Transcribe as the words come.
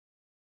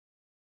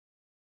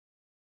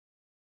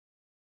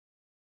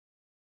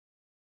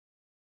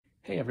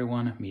Hey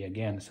everyone, me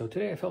again. So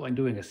today I felt like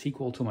doing a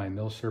sequel to my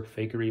Milsurp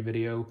Fakery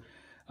video.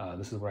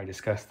 This is where I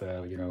discuss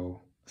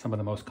some of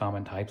the most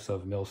common types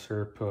of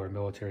Milsurp or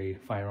military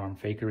firearm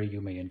fakery you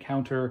may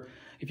encounter.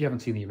 If you haven't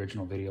seen the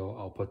original video,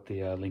 I'll put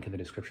the link in the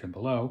description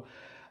below.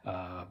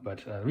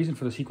 But the reason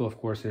for the sequel, of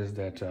course, is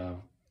that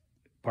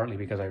partly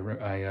because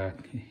I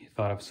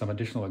thought of some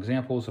additional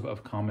examples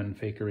of common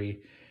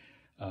fakery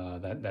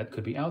that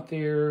could be out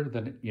there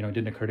that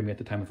didn't occur to me at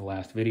the time of the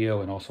last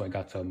video, and also I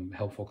got some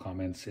helpful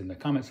comments in the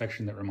comment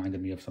section that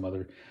reminded me of some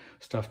other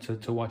stuff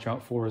to watch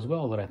out for as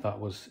well that I thought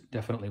was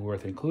definitely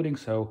worth including,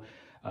 so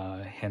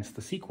hence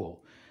the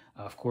sequel.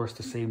 Of course,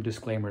 the same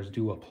disclaimers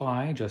do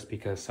apply. Just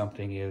because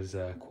something is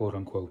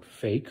quote-unquote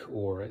fake,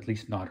 or at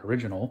least not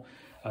original,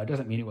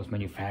 doesn't mean it was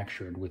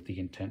manufactured with the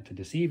intent to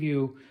deceive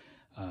you.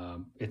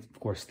 It, of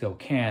course, still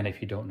can if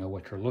you don't know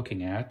what you're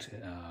looking at,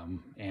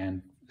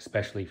 and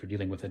especially if you're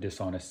dealing with a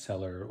dishonest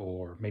seller,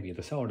 or maybe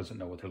the seller doesn't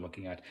know what they're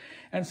looking at.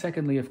 And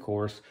secondly, of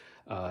course,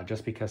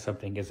 just because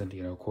something isn't,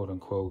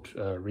 quote-unquote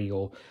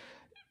real,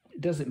 it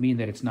doesn't mean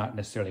that it's not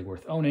necessarily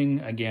worth owning.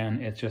 Again,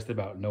 it's just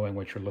about knowing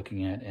what you're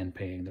looking at and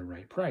paying the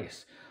right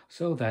price.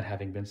 So that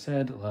having been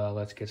said,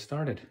 let's get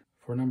started.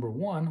 For number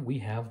one, we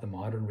have the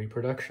modern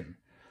reproduction.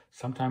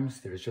 Sometimes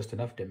there's just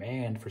enough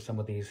demand for some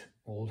of these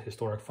old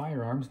historic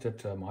firearms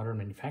that modern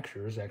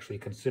manufacturers actually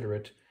consider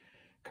it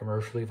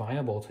commercially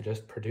viable to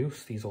just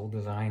produce these old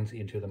designs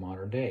into the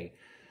modern day.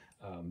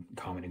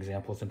 Common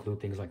examples include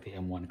things like the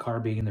M1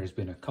 carbine. There's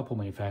been a couple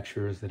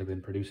manufacturers that have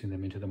been producing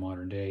them into the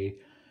modern day.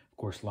 Of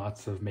course,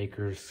 lots of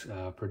makers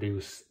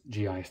produce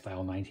GI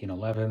style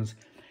 1911s.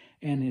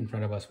 And in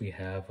front of us, we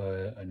have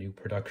a new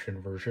production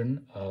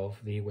version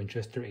of the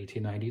Winchester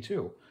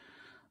 1892.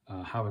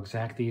 How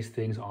exact these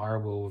things are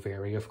will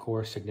vary, of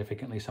course,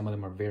 significantly. Some of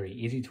them are very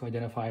easy to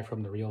identify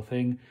from the real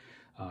thing.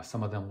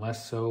 Some of them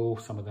less so.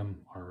 Some of them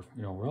are,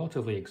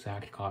 relatively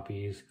exact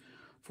copies.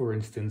 For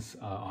instance,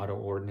 Auto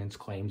Ordnance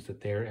claims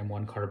that their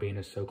M1 carbine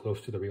is so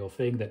close to the real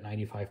thing that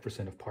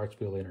 95% of parts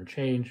will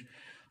interchange.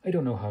 I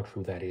don't know how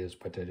true that is,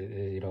 but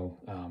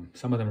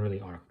some of them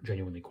really are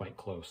genuinely quite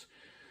close.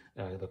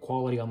 The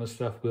quality on this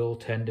stuff will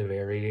tend to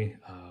vary.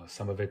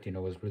 Some of it,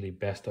 is really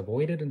best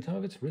avoided, and some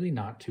of it's really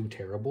not too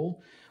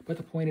terrible. But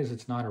the point is,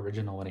 it's not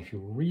original, and if you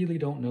really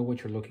don't know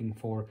what you're looking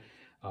for,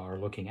 or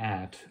looking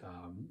at,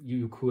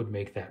 you could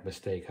make that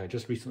mistake.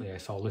 Just recently I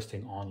saw a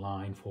listing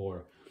online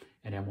for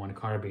an M1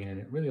 carbine,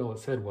 and really all it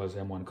said was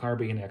M1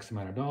 carbine, X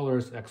amount of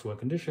dollars, excellent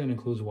condition,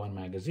 includes one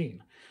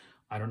magazine.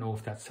 I don't know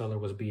if that seller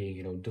was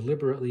being,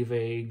 deliberately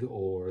vague,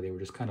 or they were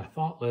just kind of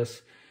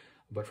thoughtless,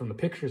 but from the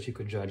pictures you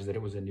could judge that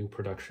it was a new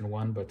production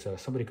one. But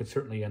somebody could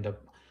certainly end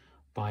up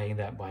buying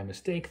that by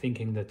mistake,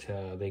 thinking that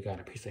they got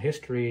a piece of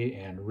history,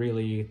 and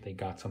really they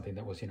got something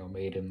that was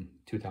made in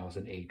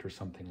 2008 or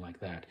something like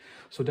that.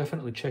 So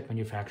definitely check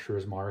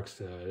manufacturer's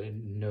marks,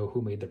 know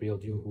who made the real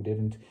deal, who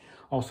didn't.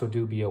 Also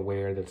do be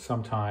aware that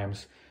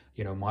sometimes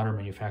modern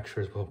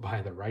manufacturers will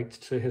buy the rights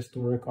to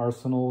historic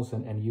arsenals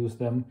and use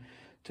them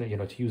to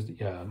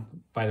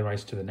buy the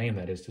rights to the name,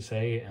 that is to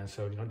say. And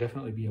so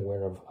definitely be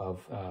aware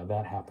of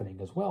that happening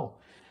as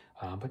well.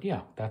 But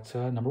yeah, that's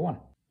number one.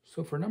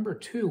 So for number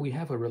two, we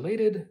have a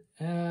related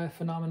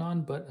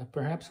phenomenon, but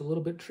perhaps a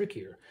little bit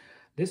trickier.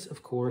 This,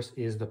 of course,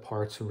 is the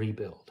parts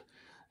rebuild.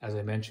 As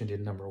I mentioned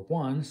in number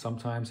one,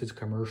 sometimes it's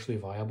commercially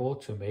viable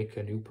to make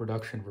a new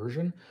production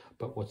version,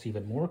 but what's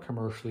even more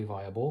commercially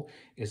viable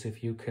is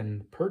if you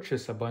can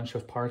purchase a bunch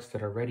of parts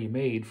that are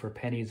ready-made for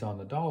pennies on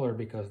the dollar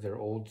because they're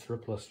old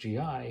surplus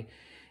GI,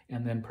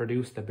 and then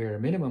produce the bare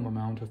minimum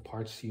amount of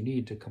parts you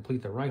need to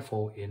complete the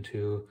rifle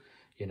into,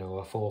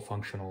 a full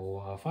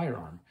functional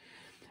firearm.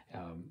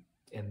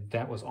 And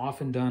that was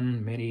often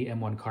done. Many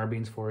M1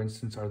 carbines, for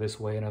instance, are this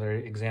way. Another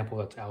example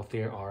that's out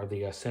there are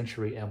the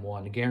Century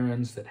M1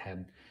 Garens that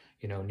had,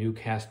 new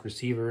cast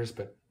receivers,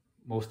 but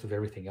most of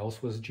everything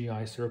else was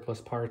GI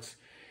surplus parts.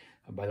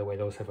 By the way,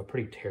 those have a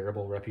pretty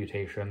terrible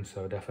reputation,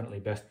 so definitely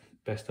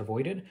best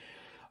avoided.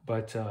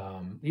 But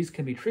these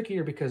can be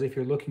trickier because if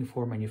you're looking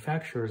for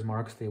manufacturer's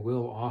marks, they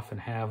will often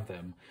have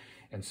them.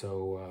 And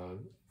so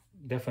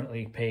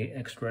definitely pay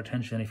extra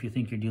attention if you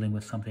think you're dealing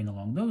with something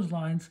along those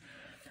lines.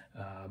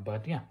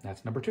 But yeah,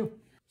 that's number two.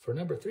 For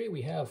number three,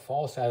 we have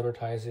false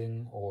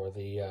advertising, or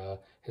the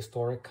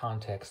historic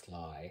context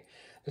lie.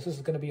 This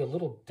is going to be a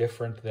little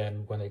different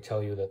than when they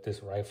tell you that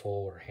this rifle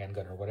or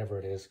handgun or whatever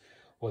it is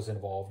was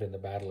involved in the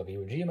Battle of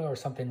Iwo Jima or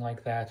something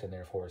like that, and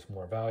therefore it's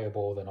more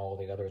valuable than all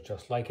the others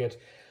just like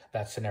it.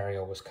 That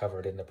scenario was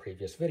covered in the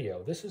previous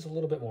video. This is a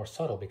little bit more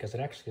subtle because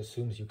it actually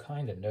assumes you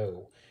kind of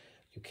know.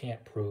 You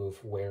can't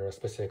prove where a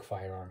specific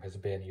firearm has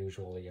been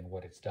usually and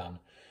what it's done.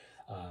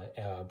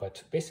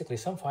 But basically,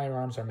 some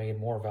firearms are made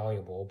more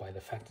valuable by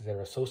the fact that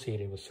they're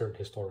associated with certain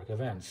historic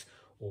events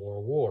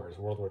or wars.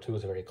 World War II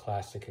is a very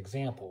classic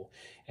example,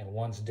 and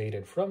ones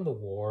dated from the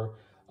war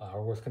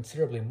are worth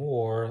considerably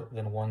more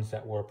than ones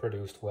that were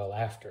produced well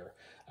after.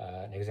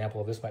 An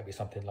example of this might be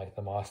something like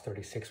the Moss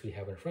 36 we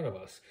have in front of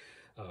us.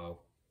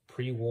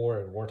 pre-war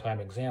and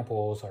wartime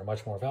examples are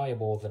much more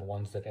valuable than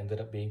ones that ended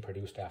up being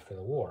produced after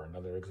the war.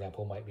 Another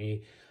example might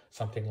be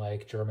something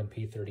like German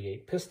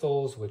P-38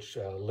 pistols, which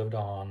lived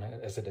on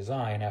as a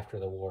design after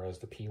the war as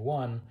the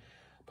P-1,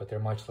 but they're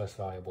much less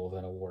valuable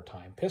than a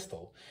wartime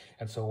pistol.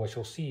 And so what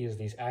you'll see is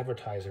these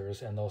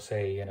advertisers, and they'll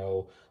say, you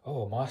know,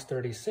 oh,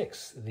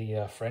 MAS-36,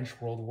 the French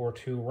World War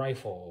II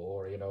rifle,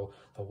 or, you know,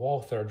 the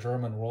Walther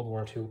German World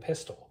War II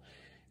pistol,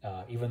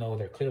 even though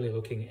they're clearly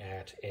looking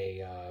at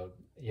a,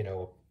 you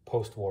know,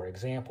 post-war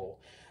example.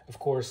 Of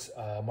course,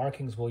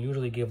 markings will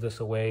usually give this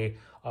away.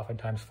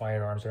 Oftentimes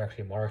firearms are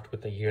actually marked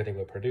with the year they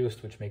were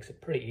produced, which makes it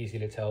pretty easy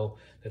to tell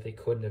that they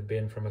couldn't have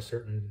been from a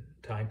certain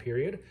time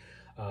period.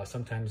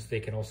 Sometimes they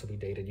can also be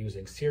dated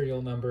using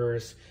serial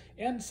numbers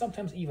and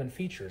sometimes even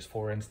features.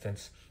 For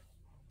instance,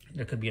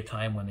 there could be a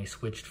time when they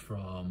switched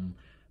from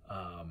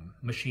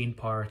machine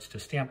parts to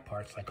stamped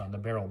parts, like on the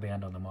barrel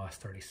band on the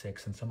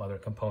MAS-36 and some other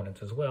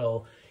components as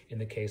well. In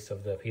the case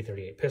of the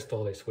P-38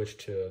 pistol, they switched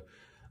to,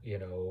 you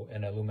know,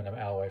 an aluminum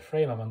alloy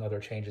frame, among other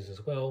changes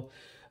as well.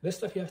 This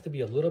stuff you have to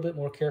be a little bit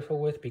more careful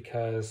with,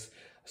 because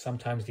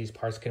sometimes these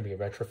parts can be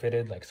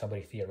retrofitted. Like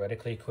somebody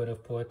theoretically could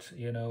have put,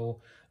 you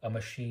know, a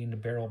machined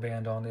barrel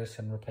band on this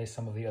and replaced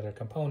some of the other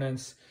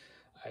components.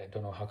 I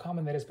don't know how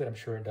common that is, but I'm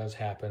sure it does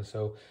happen.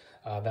 So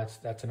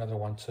that's another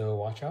one to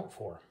watch out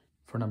for.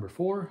 For number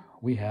 4,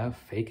 we have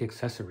fake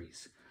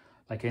accessories.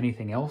 Like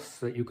anything else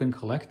that you can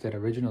collect that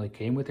originally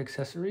came with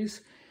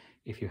accessories,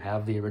 if you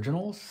have the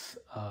originals,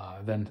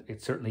 then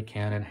it certainly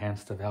can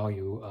enhance the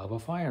value of a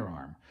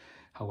firearm.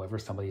 However,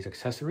 some of these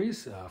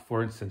accessories,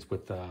 for instance,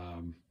 with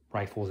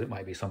rifles, it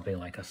might be something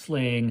like a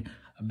sling,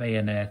 a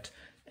bayonet,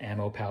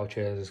 ammo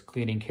pouches,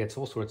 cleaning kits,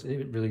 all sorts.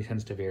 It really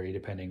tends to vary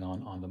depending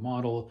on the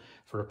model.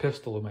 For a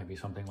pistol, it might be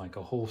something like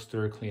a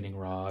holster, cleaning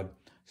rod,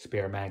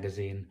 spare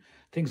magazine,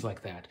 things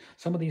like that.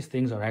 Some of these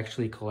things are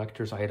actually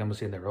collector's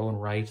items in their own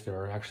right. There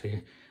are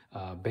actually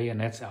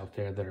bayonets out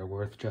there that are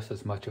worth just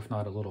as much, if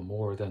not a little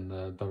more, than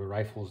the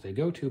rifles they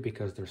go to,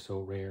 because they're so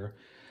rare.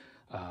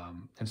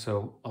 And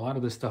so a lot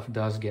of this stuff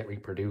does get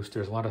reproduced.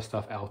 There's a lot of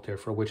stuff out there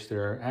for which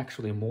there are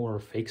actually more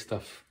fake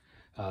stuff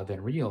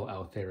than real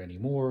out there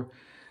anymore.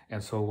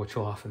 And so what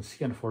you'll often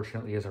see,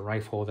 unfortunately, is a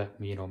rifle that,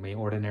 you know, may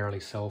ordinarily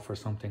sell for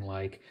something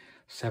like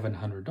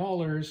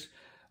 $700,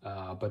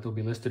 but they'll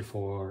be listed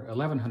for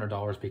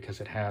 $1,100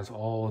 because it has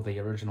all of the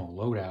original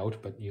loadout.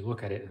 But you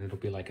look at it and it'll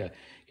be like a,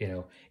 you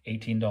know,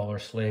 $18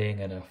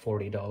 sling and a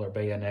 $40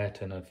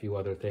 bayonet and a few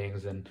other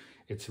things, and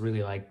it's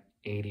really like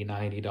 $80,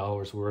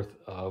 $90 worth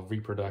of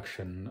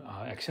reproduction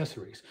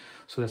accessories.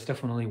 So that's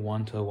definitely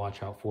one to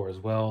watch out for as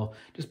well.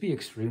 Just be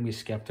extremely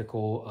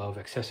skeptical of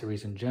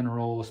accessories in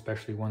general,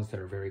 especially ones that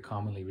are very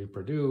commonly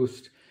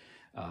reproduced.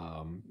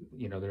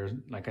 You know, there's,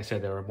 like I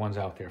said, there are ones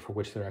out there for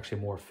which there are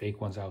actually more fake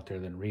ones out there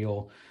than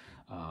real.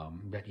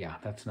 But yeah,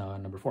 that's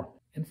number 4.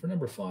 And for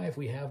number 5,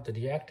 we have the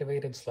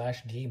deactivated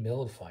 /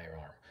 demilled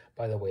firearm.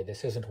 By the way,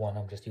 this isn't one,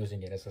 I'm just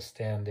using it as a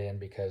stand-in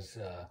because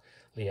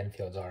Lee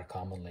Enfields are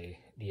commonly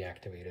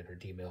deactivated or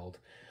demilled.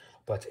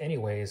 But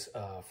anyways,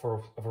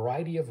 for a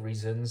variety of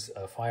reasons,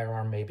 a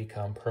firearm may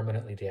become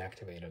permanently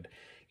deactivated,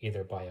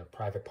 either by a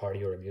private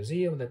party or a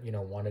museum that, you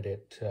know, wanted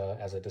it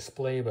as a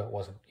display, but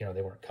wasn't, you know,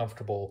 they weren't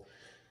comfortable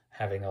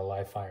having a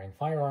live firing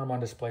firearm on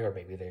display, or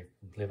maybe they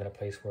live in a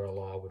place where a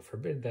law would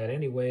forbid that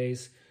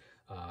anyways.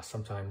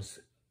 Sometimes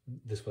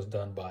this was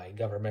done by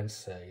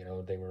governments. You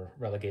know, they were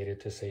relegated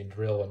to, say,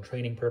 drill and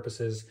training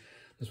purposes.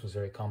 This was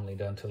very commonly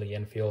done to Lee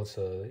Enfield.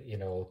 So, you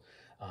know,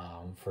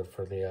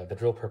 for the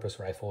drill purpose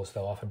rifles,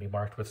 they'll often be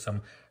marked with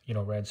some, you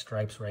know, red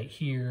stripes right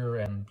here,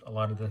 and a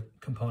lot of the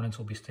components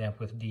will be stamped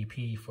with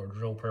DP for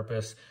drill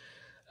purpose.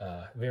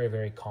 Very,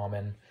 very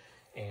common.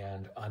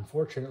 And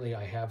unfortunately,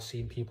 I have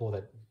seen people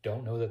that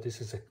don't know that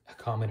this is a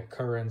common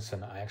occurrence,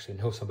 and I actually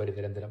know somebody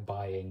that ended up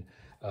buying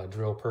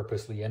drill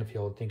purpose Lee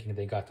Enfield thinking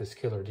they got this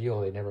killer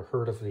deal. They never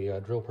heard of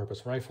the drill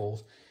purpose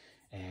rifles,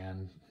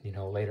 and, you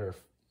know, later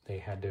they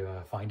had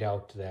to find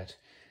out that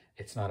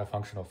it's not a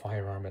functional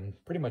firearm and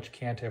pretty much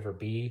can't ever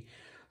be.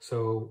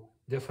 So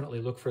definitely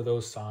look for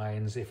those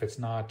signs. If it's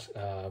not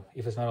a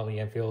Lee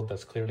Enfield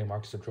that's clearly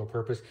marked as a drill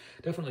purpose,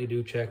 definitely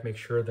do check. Make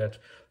sure that,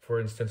 for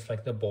instance,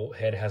 like the bolt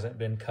head hasn't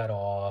been cut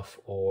off,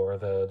 or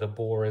the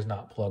bore is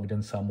not plugged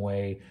in some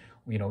way,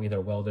 you know,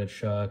 either welded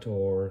shut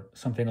or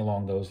something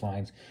along those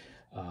lines.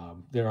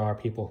 There are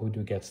people who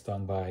do get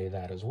stung by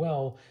that as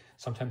well.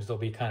 Sometimes they'll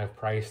be kind of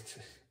priced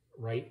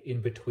right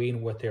in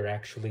between what they're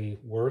actually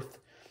worth,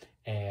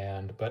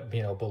 but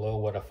you know, below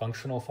what a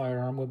functional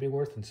firearm would be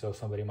worth. And so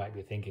somebody might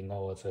be thinking,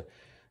 oh, it's a,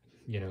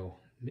 you know,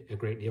 a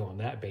great deal on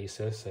that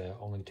basis,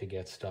 only to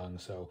get stung.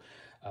 So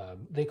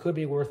they could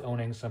be worth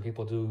owning. Some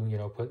people do, you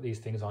know, put these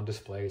things on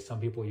display. Some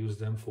people use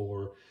them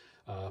for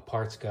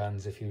parts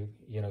guns. If you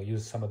know,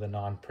 use some of the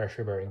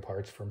non-pressure bearing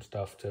parts from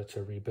stuff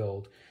to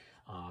rebuild,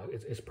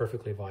 it's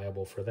perfectly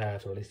viable for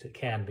that, or at least it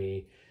can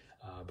be.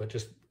 But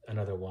just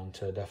another one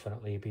to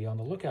definitely be on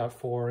the lookout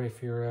for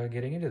if you're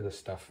getting into this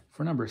stuff.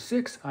 For number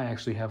 6, I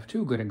actually have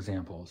 2 good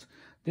examples.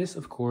 This,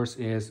 of course,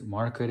 is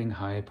marketing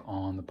hype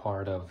on the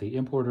part of the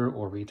importer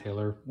or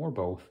retailer, or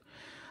both.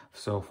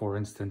 So for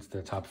instance,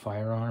 the top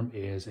firearm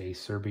is a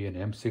Serbian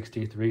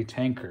M63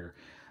 tanker,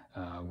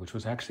 which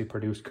was actually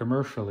produced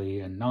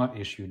commercially and not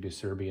issued to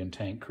Serbian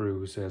tank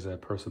crews as a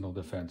personal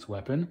defense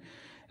weapon.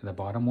 And the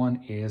bottom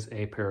one is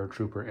a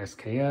paratrooper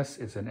SKS.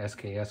 It's an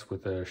SKS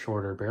with a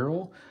shorter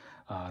barrel.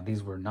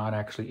 These were not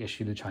actually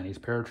issued to Chinese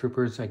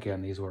paratroopers.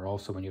 Again, these were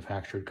also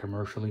manufactured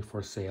commercially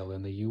for sale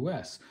in the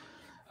US.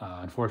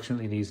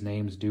 Unfortunately, these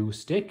names do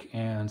stick,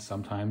 and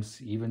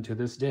sometimes even to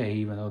this day,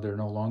 even though they're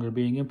no longer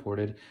being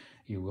imported,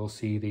 you will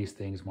see these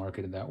things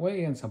marketed that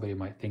way, and somebody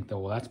might think that,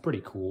 well, that's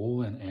pretty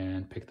cool,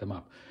 and pick them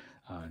up.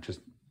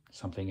 Just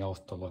something else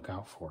to look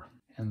out for.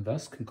 And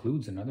thus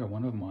concludes another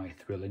one of my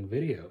thrilling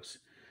videos.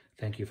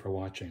 Thank you for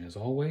watching as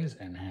always,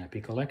 and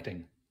happy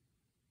collecting.